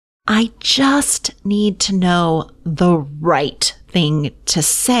I just need to know the right thing to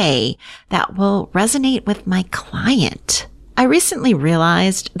say that will resonate with my client. I recently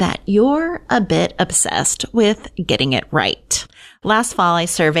realized that you're a bit obsessed with getting it right. Last fall, I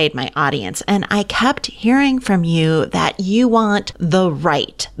surveyed my audience and I kept hearing from you that you want the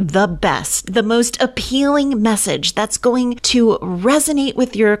right, the best, the most appealing message that's going to resonate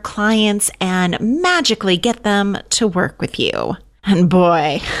with your clients and magically get them to work with you. And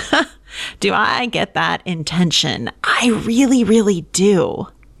boy, do I get that intention. I really, really do.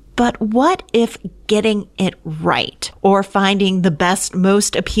 But what if getting it right or finding the best,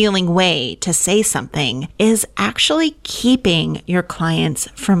 most appealing way to say something is actually keeping your clients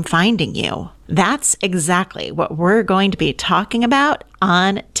from finding you? That's exactly what we're going to be talking about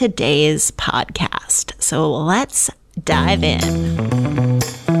on today's podcast. So let's dive in.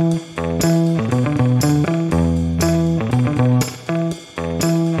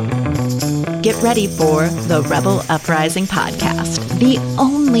 Get ready for the Rebel Uprising podcast, the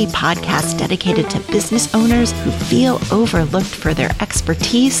only podcast dedicated to business owners who feel overlooked for their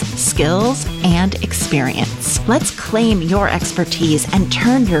expertise, skills, and experience. Let's claim your expertise and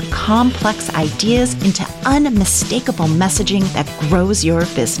turn your complex ideas into unmistakable messaging that grows your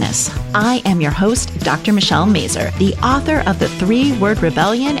business. I am your host, Dr. Michelle Mazur, the author of The 3-Word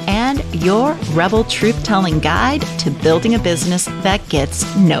Rebellion and your Rebel Truth-Telling Guide to Building a Business That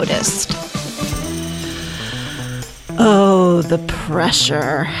Gets Noticed. Oh, the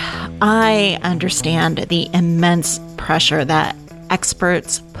pressure. I understand the immense pressure that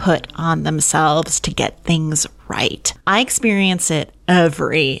experts put on themselves to get things right. I experience it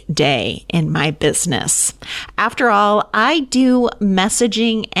every day in my business. After all, I do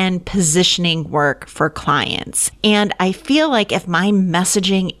messaging and positioning work for clients. And I feel like if my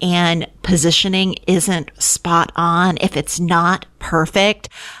messaging and positioning isn't spot on, if it's not perfect,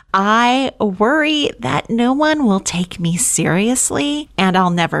 I worry that no one will take me seriously and I'll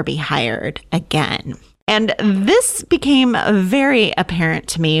never be hired again. And this became very apparent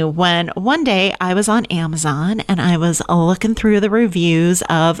to me when one day I was on Amazon and I was looking through the reviews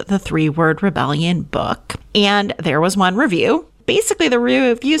of the 3-Word Rebellion book. And there was one review. Basically, the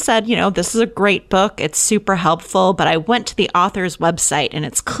review said, this is a great book. It's super helpful. But I went to the author's website and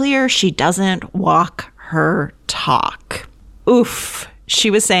it's clear she doesn't walk her talk. Oof.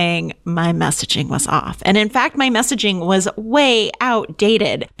 She was saying my messaging was off. And in fact, my messaging was way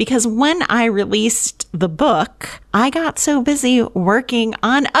outdated because when I released the book, I got so busy working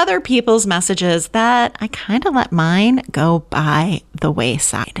on other people's messages that I kind of let mine go by the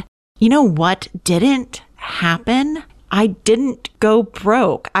wayside. You know what didn't happen? I didn't go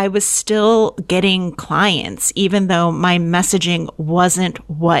broke. I was still getting clients, even though my messaging wasn't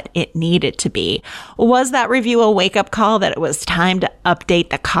what it needed to be. Was that review a wake-up call that it was time to update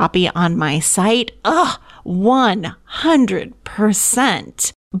the copy on my site?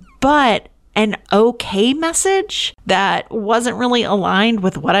 100%. But an okay message that wasn't really aligned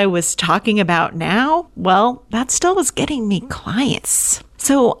with what I was talking about now, well, that still was getting me clients.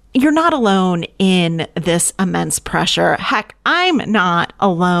 So you're not alone in this immense pressure. Heck, I'm not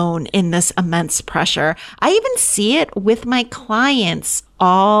alone in this immense pressure. I even see it with my clients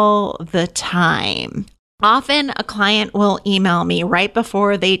all the time. Often a client will email me right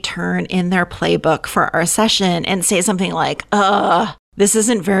before they turn in their playbook for our session and say something like, this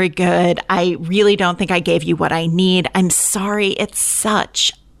isn't very good. I really don't think I gave you what I need. I'm sorry. It's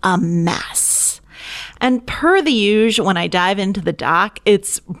such a mess. And per the usual, when I dive into the doc,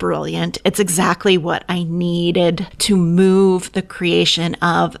 it's brilliant. It's exactly what I needed to move the creation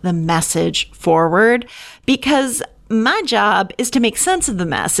of the message forward, because my job is to make sense of the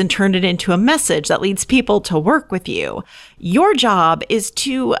mess and turn it into a message that leads people to work with you. Your job is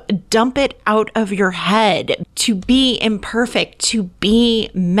to dump it out of your head, to be imperfect, to be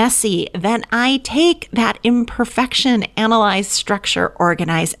messy. Then I take that imperfection, analyze, structure,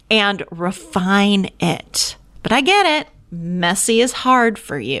 organize, and refine it. But I get it. Messy is hard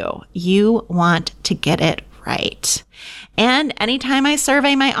for you. You want to get it right. And anytime I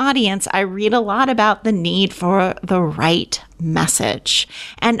survey my audience, I read a lot about the need for the right message.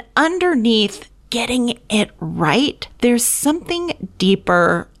 And underneath getting it right, there's something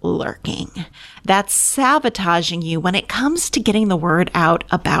deeper lurking that's sabotaging you when it comes to getting the word out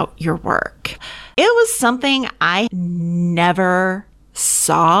about your work. It was something I never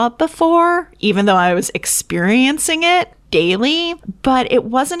saw before, even though I was experiencing it daily. But it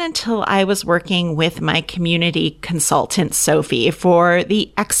wasn't until I was working with my community consultant, Sophie, for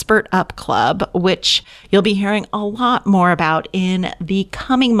the Expert Up Club, which you'll be hearing a lot more about in the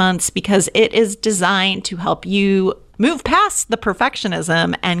coming months because it is designed to help you Move past the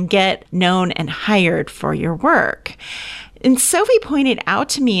perfectionism and get known and hired for your work. And Sophie pointed out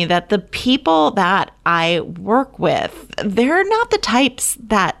to me that the people that I work with, they're not the types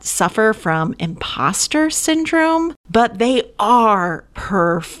that suffer from imposter syndrome, but they are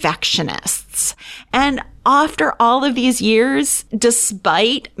perfectionists. And after all of these years,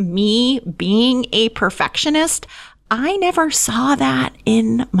 despite me being a perfectionist, I never saw that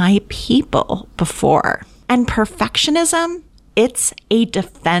in my people before. And perfectionism, it's a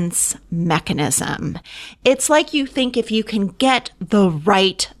defense mechanism. It's like you think if you can get the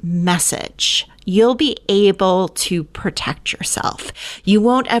right message, you'll be able to protect yourself. You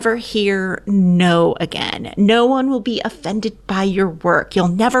won't ever hear no again. No one will be offended by your work. You'll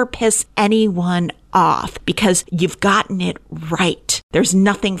never piss anyone off because you've gotten it right. There's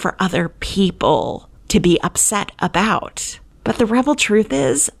nothing for other people to be upset about. But the rebel truth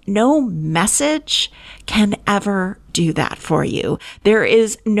is, no message can ever do that for you. There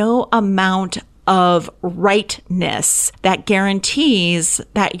is no amount of rightness that guarantees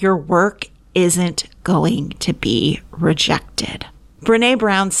that your work isn't going to be rejected. Brené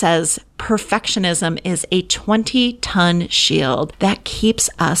Brown says, perfectionism is a 20-ton shield that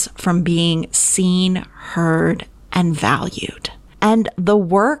keeps us from being seen, heard, and valued. And the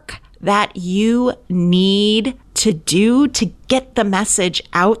work that you need to do to get the message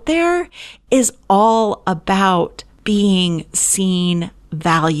out there is all about being seen,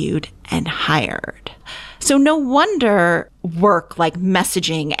 valued, and hired. So no wonder work like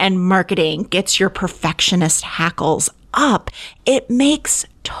messaging and marketing gets your perfectionist hackles up. It makes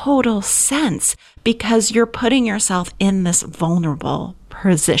total sense because you're putting yourself in this vulnerable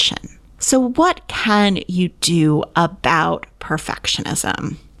position. So what can you do about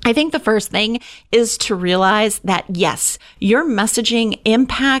perfectionism? I think the first thing is to realize that, yes, your messaging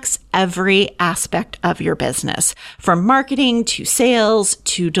impacts every aspect of your business, from marketing to sales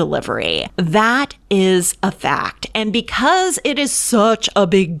to delivery. That is a fact. And because it is such a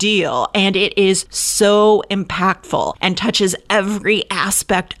big deal and it is so impactful and touches every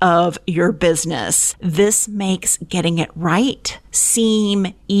aspect of your business, this makes getting it right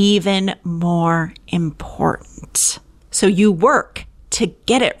seem even more important. So you work to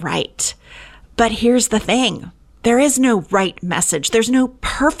get it right. But here's the thing. There is no right message. There's no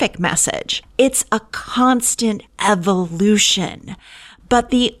perfect message. It's a constant evolution. But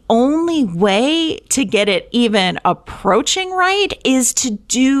the only way to get it even approaching right is to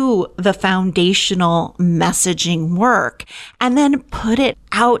do the foundational messaging work and then put it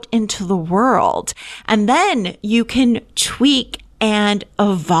out into the world. And then you can tweak and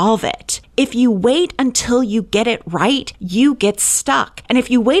evolve it. If you wait until you get it right, you get stuck. And if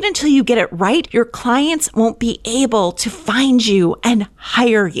you wait until you get it right, your clients won't be able to find you and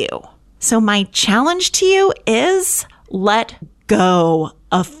hire you. So my challenge to you is let go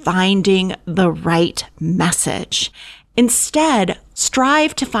of finding the right message. Instead,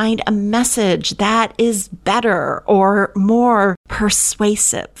 strive to find a message that is better or more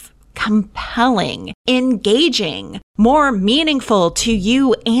persuasive, compelling, engaging, more meaningful to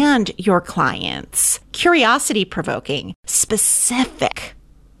you and your clients, curiosity-provoking, specific.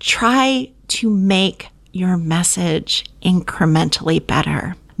 Try to make your message incrementally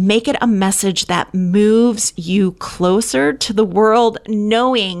better. Make it a message that moves you closer to the world,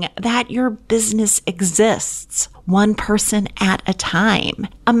 knowing that your business exists, one person at a time.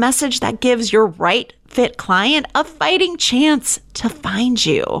 A message that gives your right fit client a fighting chance to find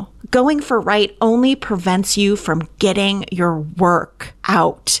you. Going for right only prevents you from getting your work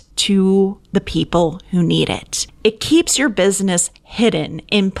out to the people who need it. It keeps your business hidden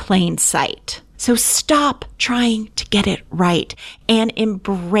in plain sight. So stop trying to get it right and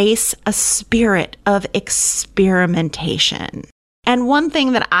embrace a spirit of experimentation. And one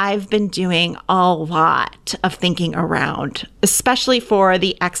thing that I've been doing a lot of thinking around, especially for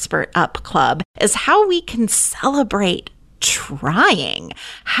the Expert Up Club, is how we can celebrate trying,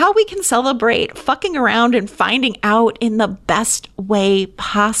 how we can celebrate fucking around and finding out in the best way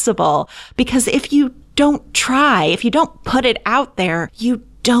possible. Because if you don't try, if you don't put it out there, you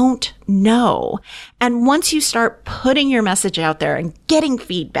don't know. And once you start putting your message out there and getting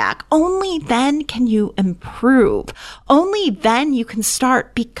feedback, only then can you improve. Only then you can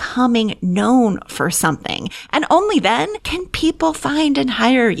start becoming known for something. And only then can people find and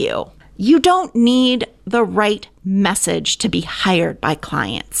hire you. You don't need the right message to be hired by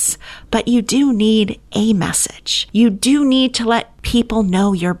clients, but you do need a message. You do need to let people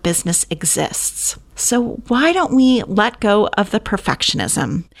know your business exists. So why don't we let go of the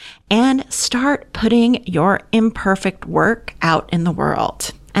perfectionism and start putting your imperfect work out in the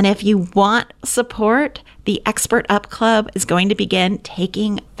world? And if you want support, the Expert Up Club is going to begin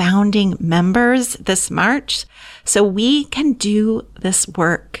taking founding members this March so we can do this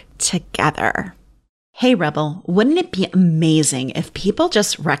work together. Hey Rebel, wouldn't it be amazing if people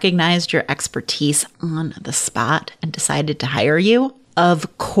just recognized your expertise on the spot and decided to hire you?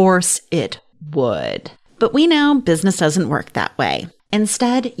 Of course it would. But we know business doesn't work that way.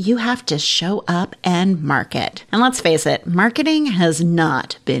 Instead, you have to show up and market. And let's face it, marketing has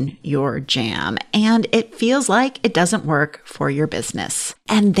not been your jam, and it feels like it doesn't work for your business.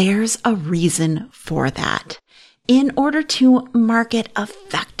 And there's a reason for that. In order to market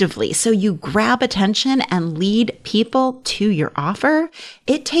effectively, so you grab attention and lead people to your offer,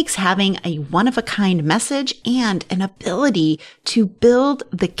 it takes having a one-of-a-kind message and an ability to build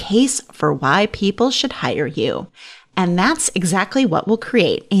the case for why people should hire you. And that's exactly what we'll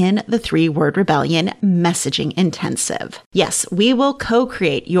create in the 3-Word Rebellion Messaging Intensive. Yes, we will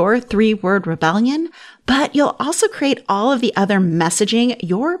co-create your 3-Word Rebellion, but you'll also create all of the other messaging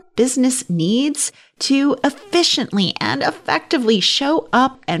your business needs to efficiently and effectively show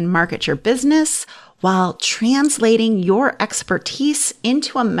up and market your business while translating your expertise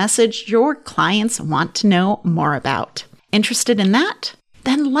into a message your clients want to know more about. Interested in that?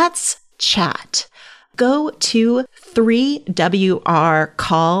 Then let's chat. Go to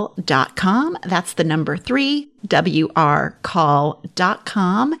 3wrcall.com. That's the number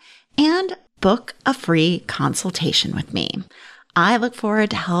 3wrcall.com and book a free consultation with me. I look forward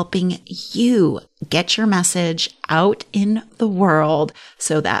to helping you get your message out in the world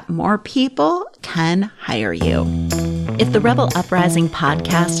so that more people can hire you. If the Rebel Uprising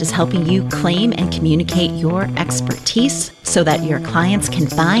podcast is helping you claim and communicate your expertise so that your clients can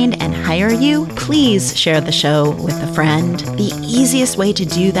find and hire you, please share the show with a friend. The easiest way to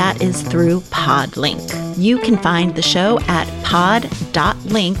do that is through Podlink. You can find the show at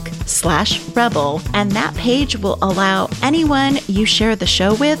pod.link/rebel, and that page will allow anyone you share the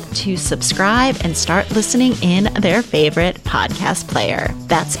show with to subscribe and start listening in their favorite podcast player.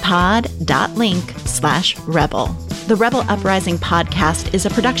 That's pod.link/rebel. The Rebel Uprising podcast is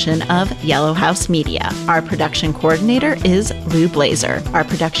a production of Yellow House Media. Our production coordinator is Lou Blazer. Our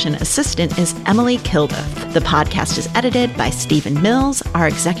production assistant is Emily Kilduff. The podcast is edited by Stephen Mills. Our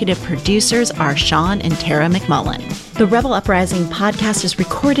executive producers are Sean and Tara McMullen. The Rebel Uprising podcast is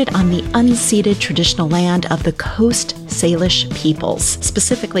recorded on the unceded traditional land of the Coast Salish peoples,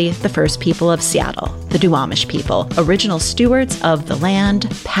 specifically the First People of Seattle, the Duwamish people, original stewards of the land,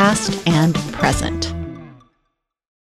 past and present.